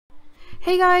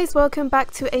Hey guys, welcome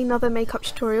back to another makeup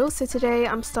tutorial. So today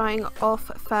I'm starting off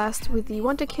first with the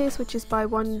WUNDERKISS, which is by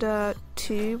Wonder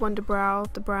Brow,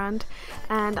 the brand,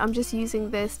 and I'm just using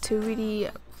this to really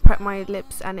prep my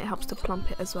lips and it helps to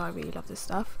plump it as well. I really love this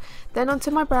stuff. Then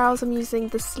onto my brows, I'm using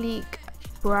the Sleek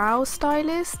Brow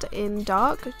Stylist in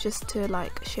dark just to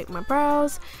like shape my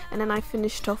brows, and then I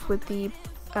finished off with the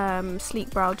Sleek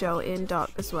Brow Gel in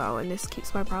dark as well, and this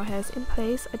keeps my brow hairs in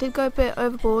place. I did go a bit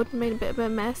overboard, made a bit of a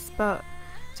mess, but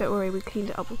don't worry, we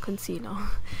cleaned it up with concealer.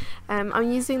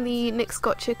 I'm using the NYX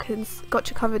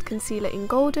Gotcha Covered Concealer in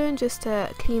Golden just to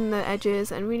clean the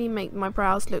edges and really make my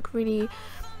brows look really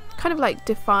kind of like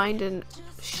defined and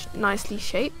nicely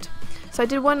shaped. So I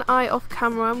did one eye off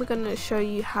camera, and we're going to show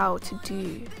you how to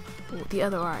do the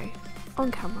other eye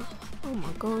on camera. Oh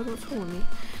my god, what's wrong with me?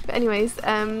 But anyways,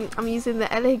 I'm using the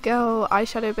LA Girl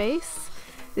eyeshadow base.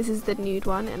 This is the nude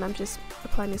one, and I'm just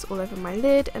applying this all over my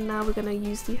lid. And now we're going to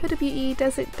use the Huda Beauty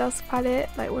Desert Dusk palette,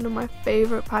 like one of my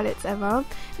favourite palettes ever.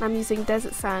 And I'm using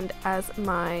Desert Sand as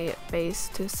my base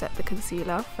to set the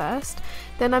concealer first.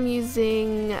 Then I'm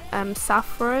using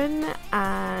Saffron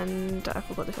and I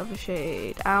forgot this other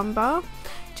shade, Amber,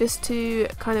 just to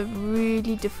kind of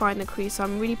really define the crease. So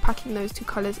I'm really packing those two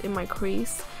colours in my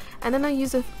crease. And then I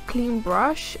use a clean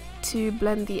brush to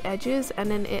blend the edges,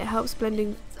 and then it helps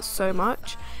blending so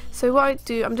much. So what I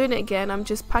do, I'm doing it again, I'm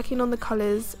just packing on the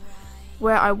colours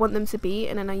where I want them to be,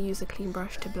 and then I use a clean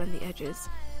brush to blend the edges.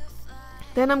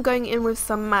 Then I'm going in with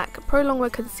some MAC Pro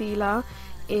Longwear Concealer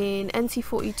in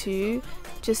NC42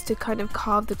 just to kind of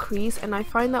carve the crease, and I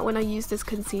find that when I use this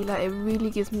concealer it really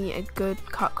gives me a good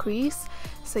cut crease.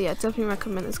 So yeah, definitely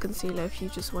recommend this concealer if you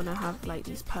just want to have like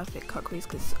these perfect cut crease,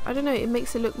 because I don't know, it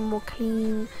makes it look more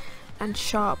clean and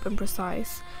sharp and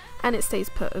precise, and it stays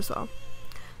put as well.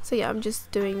 So yeah, I'm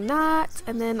just doing that,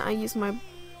 and then I use my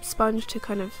sponge to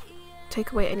kind of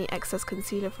take away any excess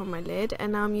concealer from my lid.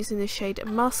 And now I'm using the shade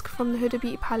Musk from the Huda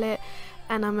Beauty palette,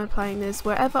 and I'm applying this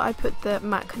wherever I put the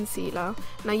matte concealer,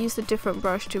 and I used a different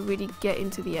brush to really get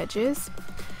into the edges.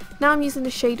 Now I'm using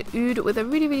the shade Oud with a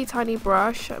really tiny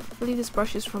brush. I believe this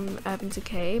brush is from Urban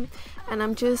Decay, and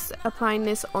I'm just applying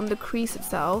this on the crease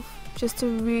itself just to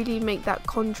really make that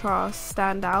contrast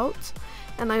stand out.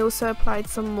 And I also applied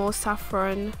some more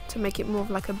saffron to make it more of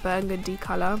like a burgundy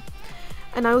colour.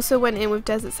 And I also went in with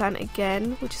Desert Sand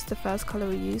again, which is the first colour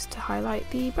we used to highlight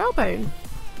the brow bone.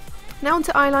 Now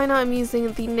onto eyeliner, I'm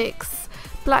using the NYX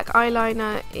black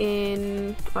eyeliner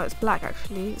in, well, it's black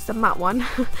actually, it's the matte one.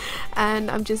 And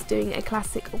I'm just doing a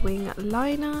classic wing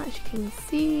liner, as you can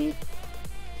see.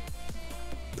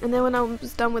 And then when I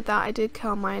was done with that, I did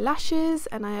curl my lashes,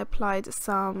 and I applied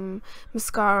some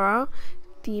mascara,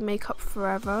 the Makeup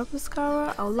Forever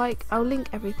mascara. I'll link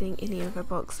everything in the info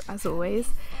box as always.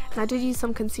 And I did use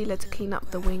some concealer to clean up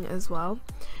the wing as well.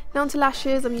 Now onto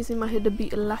lashes, I'm using my Huda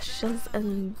Beauty lashes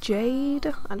in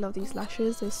Jade. I love these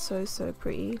lashes, they're so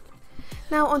pretty.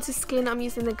 Now onto skin, I'm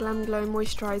using the GLAM Glow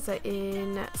moisturiser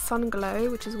in Sun Glow,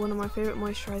 which is one of my favourite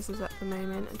moisturisers at the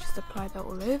moment, and just apply that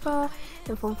all over.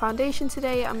 And for foundation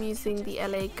today, I'm using the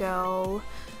LA Girl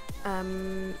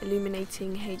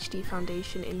Illuminating HD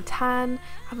foundation in Tan.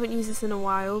 I haven't used this in a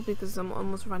while because I'm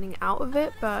almost running out of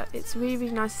it, but it's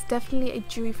really nice. It's definitely a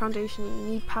dewy foundation,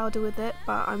 you need powder with it,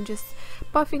 but I'm just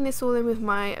buffing this all in with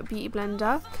my beauty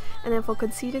blender. And then for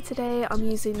concealer today, I'm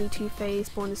using the Too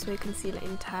Faced Born This Way concealer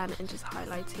in Tan, and just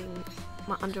highlighting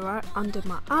my under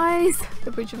my eyes,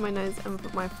 the bridge of my nose,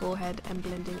 and my forehead, and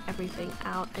blending everything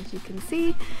out, as you can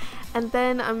see. And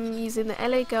then I'm using the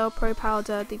LA Girl Pro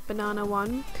Powder, the banana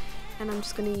one, and I'm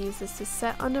just going to use this to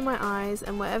set under my eyes,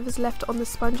 and whatever's left on the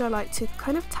sponge I like to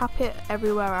kind of tap it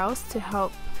everywhere else to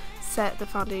help set the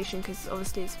foundation, because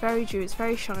obviously it's very dewy, it's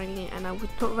very shiny, and I would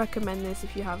not recommend this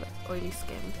if you have oily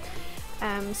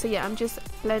skin. So yeah, I'm just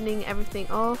blending everything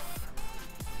off.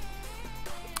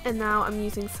 And now I'm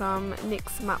using some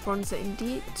NYX matte bronzer in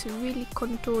Deep to really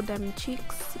contour them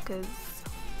cheeks, because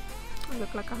I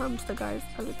look like a hamster, guys.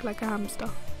 I look like a hamster.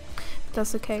 But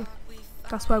that's okay.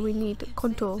 That's why we need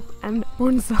contour and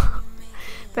bronzer.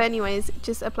 But anyways,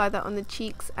 just apply that on the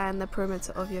cheeks and the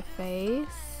perimeter of your face.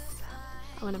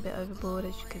 I went a bit overboard,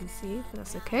 as you can see, but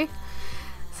that's okay.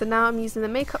 So now I'm using the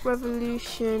Makeup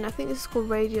Revolution, I think this is called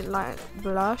Radiant Light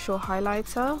Blush or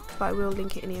Highlighter, but I will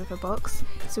link it in the info box.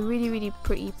 It's a really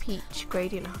pretty peach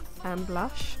gradient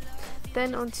blush.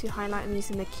 Then onto highlight, I'm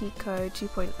using the KIKO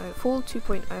 2.0 Full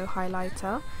 2.0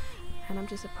 highlighter, and I'm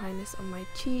just applying this on my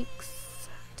cheeks,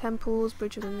 temples,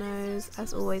 bridge of the nose,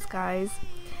 as always, guys.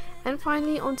 And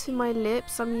finally onto my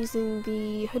lips, I'm using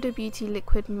the Huda Beauty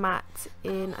Liquid Matte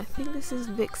in, I think this is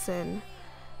VIXEN.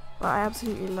 but I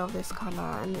absolutely love this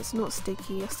colour, and it's not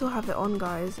sticky. I still have it on,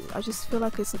 guys. I just feel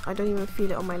like I don't even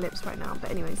feel it on my lips right now. But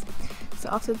anyways, so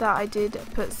after that I did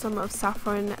put some of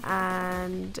saffron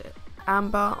and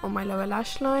amber on my lower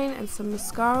lash line and some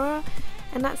mascara,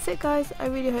 and that's it, guys. I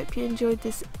really hope you enjoyed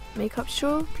this makeup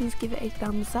tutorial. Please give it a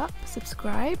thumbs up,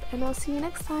 subscribe, and I'll see you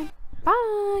next time.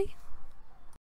 Bye!